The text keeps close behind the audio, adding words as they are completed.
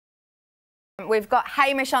We've got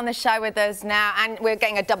Hamish on the show with us now, and we're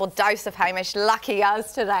getting a double dose of Hamish. Lucky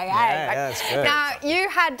us today, yeah, that's good. Now, you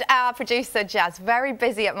had our producer, Jazz, very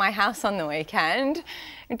busy at my house on the weekend,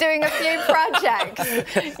 doing a few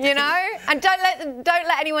projects, you know? And don't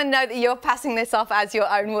let anyone know that you're passing this off as your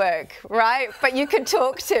own work, right? But you can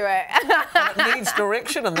talk to it. It needs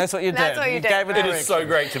direction, and that's what you did. That's what you did. Gave it It is so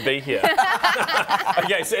great to be here.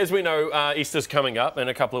 Okay, so as we know, Easter's coming up in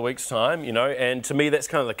a couple of weeks' time, you know, and to me that's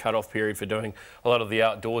kind of the cut-off period for doing a lot of the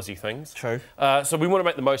outdoorsy things. True. So we want to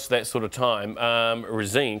make the most of that sort of time.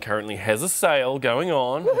 Resine currently has a sale going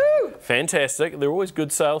on. Woohoo! Fantastic. They're always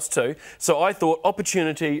good sales too. So I thought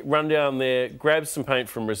opportunity, run down there, grab some paint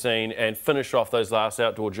from Resine and finish off those last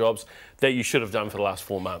outdoor jobs that you should have done for the last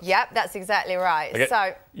 4 months. Yep, that's exactly right. Okay.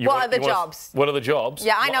 So, what are the jobs? What are the jobs?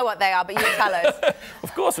 Yeah, I know what they are, but you tell us.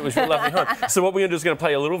 Of course, it was your lovely home. So what we're going to do is going to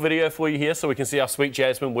play a little video for you here so we can see our sweet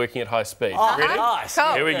Jasmine working at high speed. Oh, Ready? nice.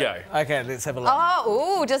 Cool. Here we go. Okay, let's have a look.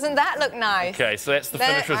 Oh, ooh, doesn't that look nice? Okay, so that's the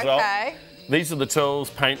finished result. Okay. These are the tools: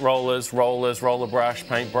 paint rollers, roller brush,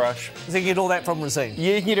 paintbrush. So you get all that from Resine?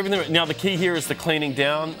 Yeah, you can get everything. Now the key here is the cleaning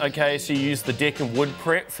down. Okay, so you use the deck and wood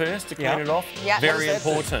prep first to clean it off. Yep. Very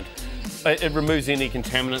important. It removes any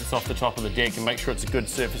contaminants off the top of the deck and makes sure it's a good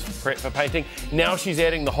surface for prep for painting. Now she's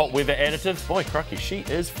adding the hot weather additive. Boy, crocky, she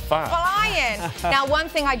is fast. Flying. Now, one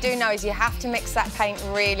thing I do know is you have to mix that paint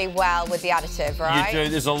really well with the additive, right? You do.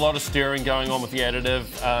 There's a lot of stirring going on with the additive.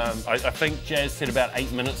 I think Jazz said about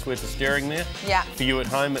 8 minutes worth of stirring there. Yeah. For you at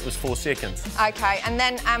home, it was 4 seconds. Okay, and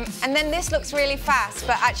then this looks really fast,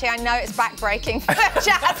 but actually I know it's back-breaking for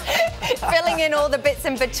Jazz, filling in all the bits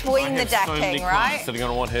in between the so many decking, right? So they're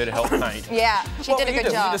going to want her to help paint. Yeah, she did a good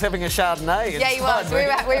You're job. just having a Chardonnay. Yeah, he was.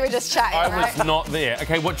 We were just chatting, I right? was not there.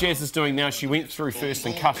 Okay, what Jazz is doing now, she went through first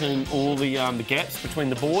and cut in all the gaps between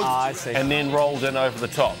the boards. I see. And then rolled in over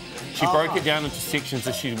the top. She broke it down into sections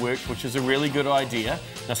as she worked, which is a really good idea.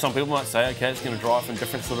 Now, some people might say, okay, it's going to dry from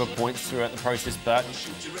different sort of points throughout the process, but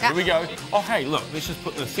here we go. Oh, hey, look, let's just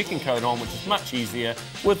put the second coat on, which is much easier,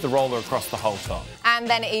 with the roller across the whole top. And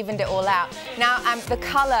then it evened it all out. Now, the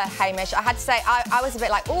colour, Hamish, I had to say, I was a bit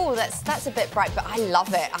like, oh, that's a bit bright, but I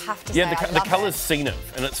love it. I have to say, Yeah, the colour's scenic,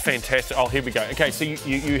 and it's fantastic. Oh, here we go. Okay, so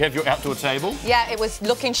you have your outdoor table. Yeah, it was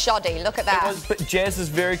looking shoddy. Look at that. But Jazz is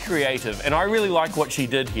very creative, and I really like what she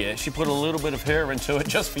did here. She put a little bit of her into it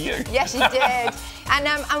just for you. Yeah, she did.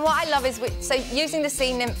 And what I love is, so using the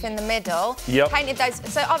sea nymph in the middle, painted those.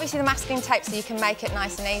 So obviously the masking tape, so you can make it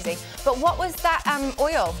nice and easy. But what was that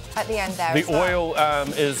oil at the end there? The oil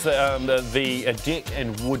is the deck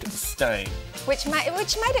and wood stain. Which made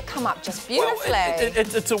it come up just beautifully. Well,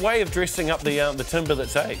 it's a way of dressing up the timber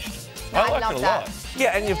that's aged. I like it a lot.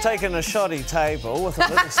 Yeah, and you've taken a shoddy table with a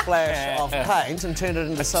little splash of paint and turned it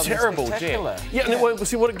into something spectacular. Deck. Yeah, and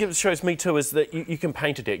see what it shows me too is that you can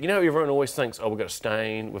paint a deck. You know, everyone always thinks, oh, we've got a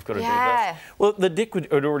stain, we've got to do this. Well, the deck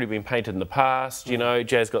had already been painted in the past. You know,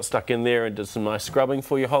 Jazz got stuck in there and did some nice scrubbing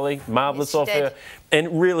for you, Holly. Marvellous off her.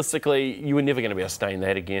 And realistically, you were never going to be able to stain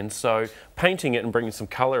that again. So painting it and bringing some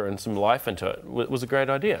colour and some life into it was a great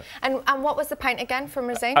idea. And what was the paint again from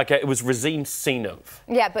Resine? Okay, it was Resine Sea Nymph.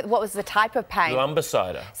 Yeah, but what was the type of paint?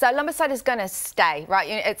 Lumbercider. So lumbercider is going to stay, right?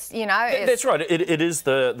 It's, you know... That's right. It is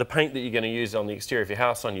the paint that you're going to use on the exterior of your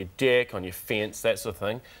house, on your deck, on your fence, that sort of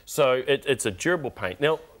thing. So it's a durable paint.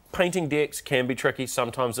 Now, painting decks can be tricky.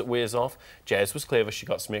 Sometimes it wears off. Jazz was clever. She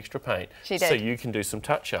got some extra paint. She did. So you can do some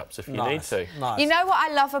touch-ups if you need to. Nice. You know what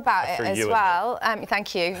I love about it as well?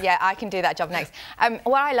 Thank you. Yeah, I can do that job next.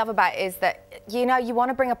 What I love about it is that, you know, you want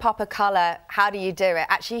to bring a pop of colour. How do you do it?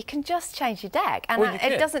 Actually, you can just change your deck. And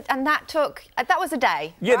it doesn't... And that was a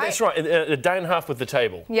day, Yeah, right? that's right. A day and a half with the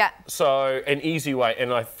table. Yeah. So an easy way,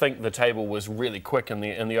 and I think the table was really quick in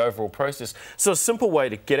the overall process. So a simple way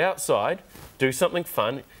to get outside, do something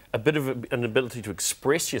fun, a bit of an ability to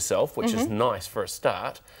express yourself, which is nice for a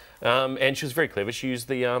start. And she was very clever. She used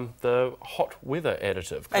the hot weather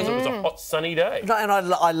additive because it was a hot, sunny day. No, and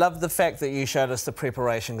I love the fact that you showed us the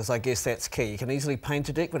preparation because I guess that's key. You can easily paint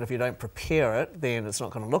a deck, but if you don't prepare it, then it's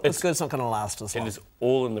not going to look as good, it's not going to last as long. It is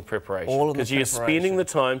all in the preparation. All in the Because you're spending the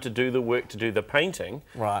time to do the work, to do the painting.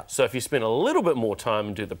 Right. So if you spend a little bit more time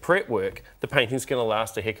and do the prep work, the painting's going to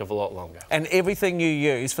last a heck of a lot longer. And everything you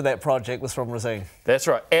used for that project was from Resine? That's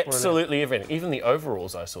right. Absolutely everything. Even the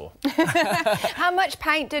overalls I saw. How much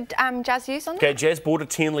paint did Jazz use on that? Okay, Jazz bought a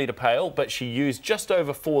 10-litre pail, but she used just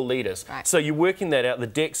over 4 litres. Right. So you're working that out. The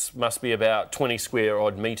decks must be about 20 square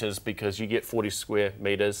odd metres because you get 40 square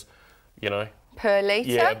metres, you know. Per litre?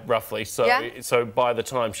 Yeah, roughly. So by the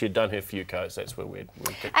time she had done her few coats, that's where we'd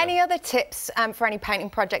Any other tips for any painting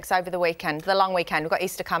projects over the weekend, the long weekend? We've got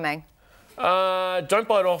Easter coming. Don't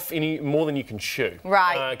bite off any more than you can chew.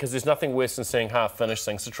 Right. Because there's nothing worse than seeing half-finished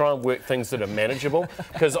things. So try and work things that are manageable.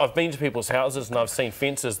 Because I've been to people's houses and I've seen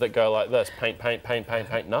fences that go like this: paint, paint, paint, paint,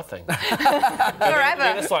 paint, nothing. Forever.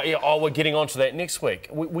 And it's like, yeah, oh, we're getting onto that next week.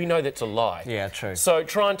 We know that's a lie. Yeah, true. So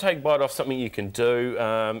try and take bite off something you can do.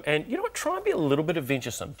 And you know what? Try and be a little bit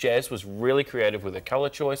adventuresome. Jazz was really creative with her colour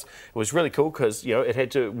choice. It was really cool because, you know, it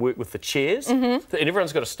had to work with the chairs. And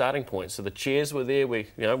everyone's got a starting point. So the chairs were there. We,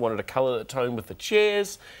 you know, wanted to colour the tone with the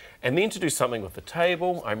chairs. And then to do something with the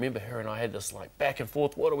table. I remember her and I had this like back and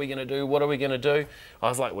forth. What are we going to do? What are we going to do? I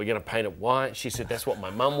was like, we're going to paint it white. She said, that's what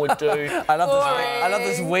my mum would do. I love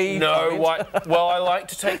this weave. No, white. Well, I like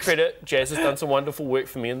to take credit. Jazz has done some wonderful work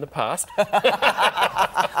for me in the past.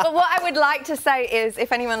 But what I would like to say is,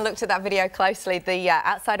 if anyone looked at that video closely, the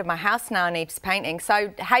outside of my house now needs painting.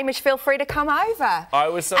 So, Hamish, feel free to come over. I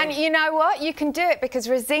was saying... And you know what? You can do it because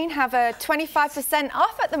Rosine have a 25%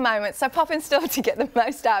 off at the moment. So pop in store to get the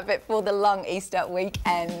most out of it for the long Easter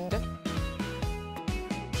weekend.